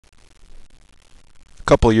A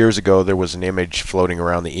couple of years ago, there was an image floating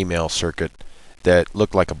around the email circuit that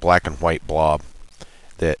looked like a black and white blob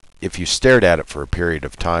that if you stared at it for a period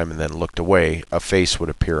of time and then looked away, a face would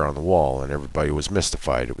appear on the wall, and everybody was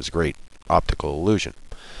mystified. It was a great optical illusion.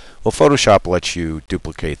 Well, Photoshop lets you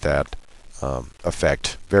duplicate that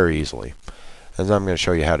effect very easily. And I'm going to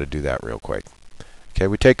show you how to do that real quick. Okay,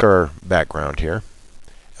 we take our background here.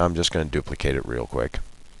 I'm just going to duplicate it real quick.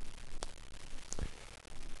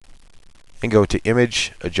 And go to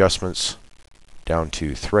Image, Adjustments, down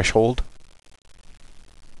to Threshold.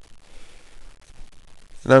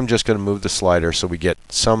 And I'm just going to move the slider so we get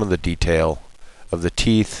some of the detail of the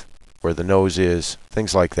teeth, where the nose is,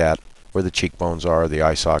 things like that, where the cheekbones are, the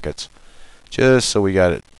eye sockets, just so we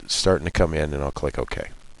got it starting to come in, and I'll click OK.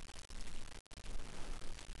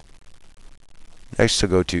 Next, I'll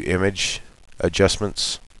go to Image,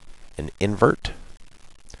 Adjustments, and Invert,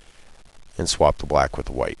 and swap the black with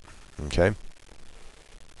the white. Okay. I'm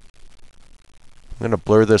going to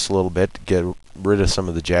blur this a little bit to get rid of some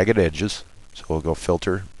of the jagged edges. So we'll go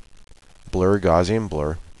Filter, Blur, Gaussian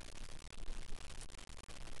Blur,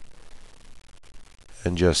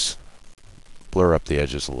 and just blur up the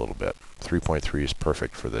edges a little bit. 3.3 is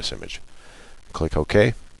perfect for this image. Click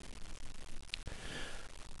OK.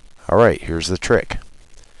 Alright, here's the trick.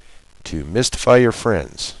 To mystify your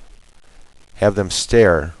friends, have them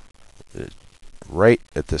stare right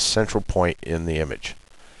at the central point in the image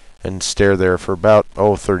and stare there for about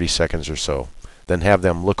 30 seconds or so. Then have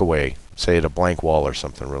them look away, say at a blank wall or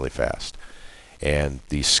something really fast. And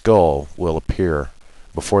the skull will appear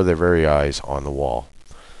before their very eyes on the wall.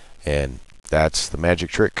 And that's the magic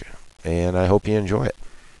trick, and I hope you enjoy it.